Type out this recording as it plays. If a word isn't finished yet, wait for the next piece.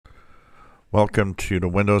Welcome to the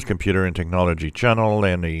Windows Computer and Technology channel,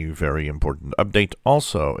 and a very important update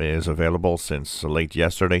also is available since late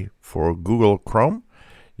yesterday for Google Chrome.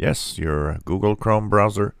 Yes, your Google Chrome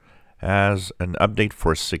browser has an update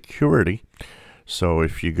for security. So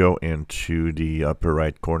if you go into the upper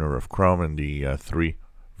right corner of Chrome and the three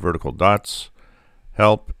vertical dots,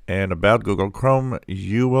 Help and About Google Chrome,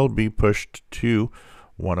 you will be pushed to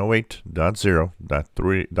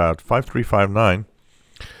 108.0.5359.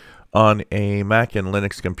 On a Mac and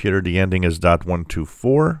Linux computer, the ending is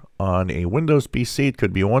 .124. On a Windows PC, it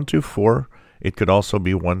could be 124. It could also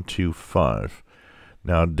be 125.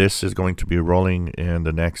 Now, this is going to be rolling in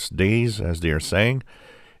the next days, as they are saying.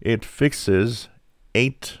 It fixes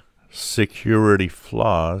 8 security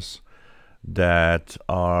flaws that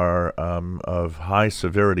are of high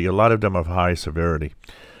severity, a lot of them of high severity.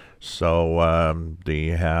 So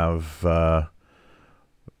they have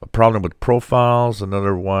a problem with profiles,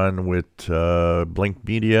 another one with Blink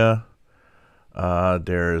Media.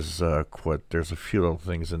 There's a few little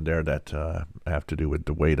things in there that have to do with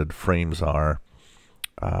the way that frames are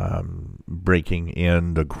breaking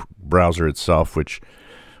in the browser itself, which,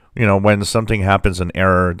 you know, when something happens, an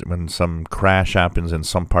error, when some crash happens in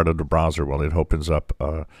some part of the browser, well, it opens up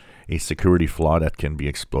a security flaw that can be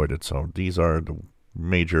exploited. So these are the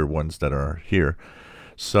major ones that are here.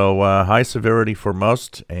 So high severity for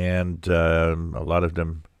most, and a lot of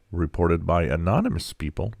them reported by anonymous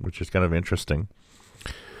people, which is kind of interesting.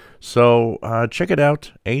 So check it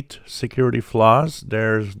out, 8 security flaws.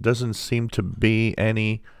 There doesn't seem to be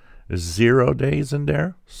any 0 days in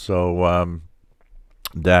there. So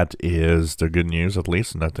that is the good news, at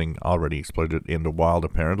least. Nothing already exploited in the wild,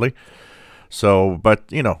 apparently. So, but,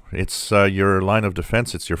 you know, it's your line of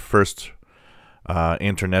defense. It's your first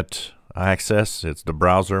internet access. It's the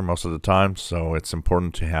browser most of the time, so it's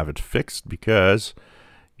important to have it fixed because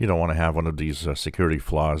you don't want to have one of these security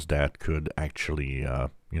flaws that could actually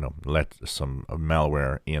let some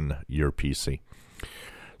malware in your PC.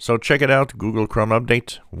 So check it out, Google Chrome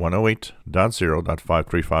update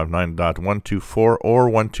 108.0.5359.124 or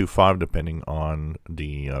 125, depending on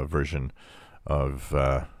the version of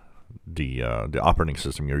the operating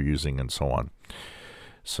system you're using and so on.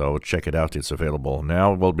 So check it out. It's available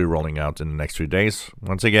now. It will be rolling out in the next few days.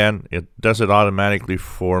 Once again, it does it automatically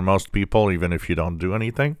for most people, even if you don't do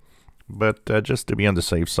anything. But just to be on the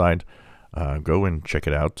safe side, go and check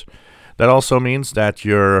it out. That also means that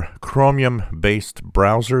your Chromium-based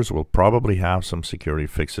browsers will probably have some security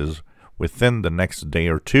fixes within the next day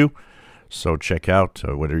or two. So check out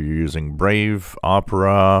whether you're using Brave,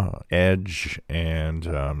 Opera, Edge, and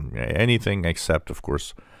anything except, of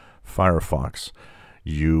course, Firefox.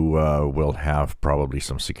 You will have probably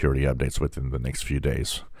some security updates within the next few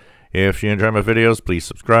days. If you enjoy my videos, please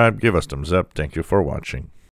subscribe, give us thumbs up. Thank you for watching.